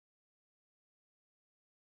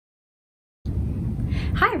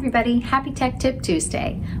Hi everybody, happy Tech Tip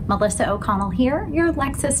Tuesday. Melissa O'Connell here, your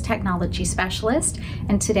Lexus technology specialist,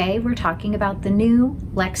 and today we're talking about the new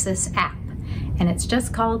Lexus app. And it's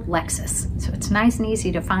just called Lexus. So it's nice and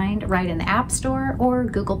easy to find right in the App Store or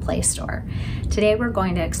Google Play Store. Today we're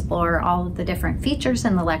going to explore all of the different features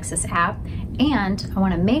in the Lexus app, and I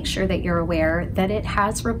want to make sure that you're aware that it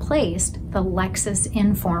has replaced the Lexus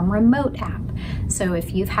Enform remote app. So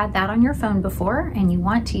if you've had that on your phone before and you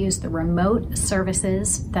want to use the remote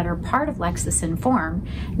services that are part of Lexus Enform,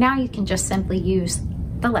 now you can just simply use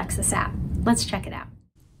the Lexus app. Let's check it out.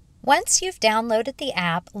 Once you've downloaded the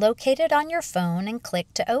app, locate it on your phone and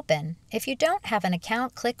click to open. If you don't have an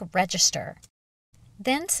account, click Register.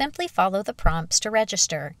 Then simply follow the prompts to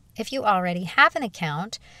register. If you already have an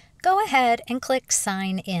account, go ahead and click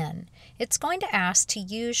Sign In. It's going to ask to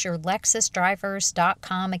use your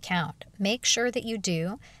LexusDrivers.com account. Make sure that you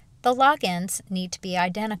do. The logins need to be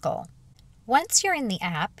identical. Once you're in the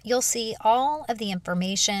app, you'll see all of the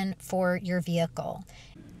information for your vehicle.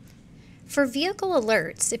 For vehicle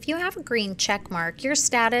alerts, if you have a green check mark, your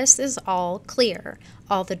status is all clear.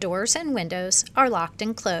 All the doors and windows are locked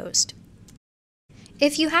and closed.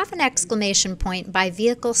 If you have an exclamation point by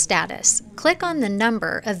vehicle status, click on the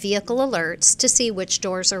number of vehicle alerts to see which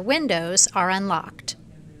doors or windows are unlocked.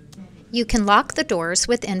 You can lock the doors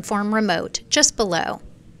with Enform Remote just below.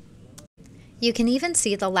 You can even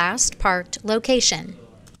see the last parked location.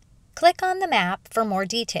 Click on the map for more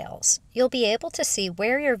details. You'll be able to see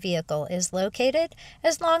where your vehicle is located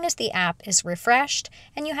as long as the app is refreshed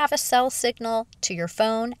and you have a cell signal to your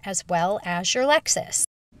phone as well as your Lexus.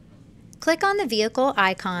 Click on the vehicle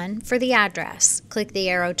icon for the address. Click the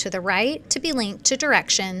arrow to the right to be linked to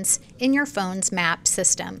directions in your phone's map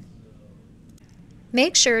system.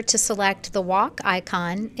 Make sure to select the walk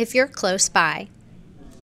icon if you're close by.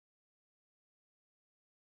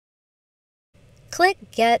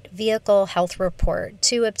 Click Get Vehicle Health Report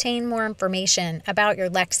to obtain more information about your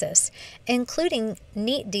Lexus, including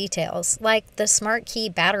neat details like the Smart Key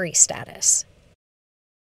battery status.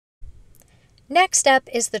 Next up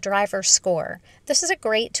is the driver score. This is a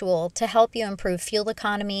great tool to help you improve fuel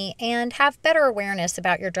economy and have better awareness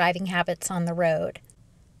about your driving habits on the road.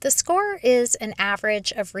 The score is an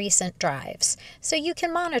average of recent drives, so you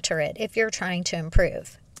can monitor it if you're trying to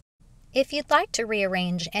improve. If you'd like to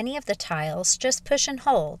rearrange any of the tiles, just push and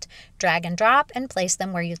hold, drag and drop, and place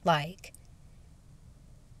them where you'd like.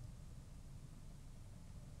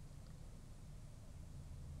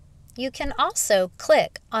 You can also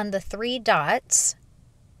click on the three dots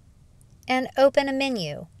and open a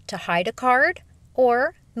menu to hide a card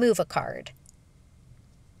or move a card.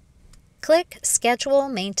 Click Schedule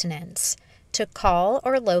Maintenance to call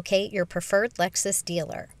or locate your preferred Lexus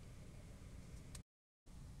dealer.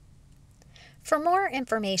 For more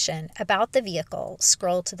information about the vehicle,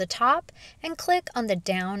 scroll to the top and click on the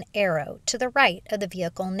down arrow to the right of the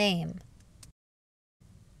vehicle name.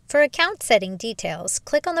 For account setting details,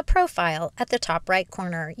 click on the profile at the top right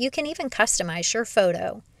corner. You can even customize your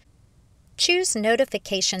photo. Choose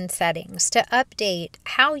Notification Settings to update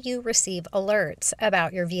how you receive alerts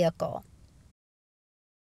about your vehicle.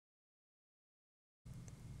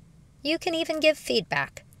 You can even give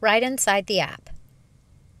feedback right inside the app.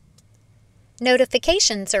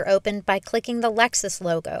 Notifications are opened by clicking the Lexus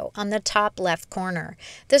logo on the top left corner.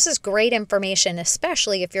 This is great information,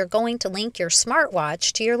 especially if you're going to link your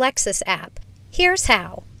smartwatch to your Lexus app. Here's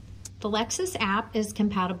how. The Lexus app is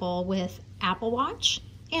compatible with Apple Watch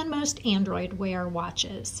and most Android Wear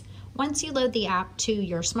watches. Once you load the app to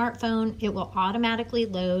your smartphone, it will automatically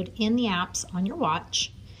load in the apps on your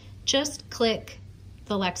watch. Just click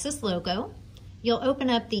the Lexus logo. You'll open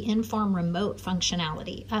up the Enform remote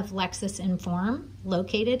functionality of Lexus Enform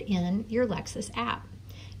located in your Lexus app.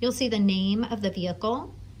 You'll see the name of the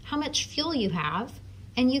vehicle, how much fuel you have,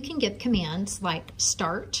 and you can give commands like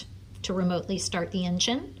start to remotely start the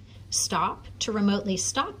engine, stop to remotely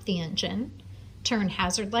stop the engine, turn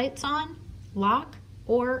hazard lights on, lock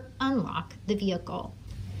or unlock the vehicle.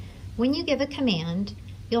 When you give a command,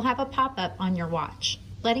 you'll have a pop-up on your watch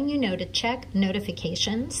letting you know to check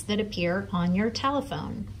notifications that appear on your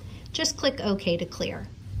telephone. Just click OK to clear,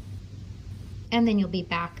 and then you'll be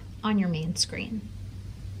back on your main screen.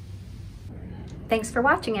 Thanks for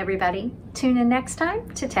watching, everybody. Tune in next time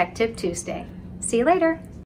to Tech Tip Tuesday. See you later.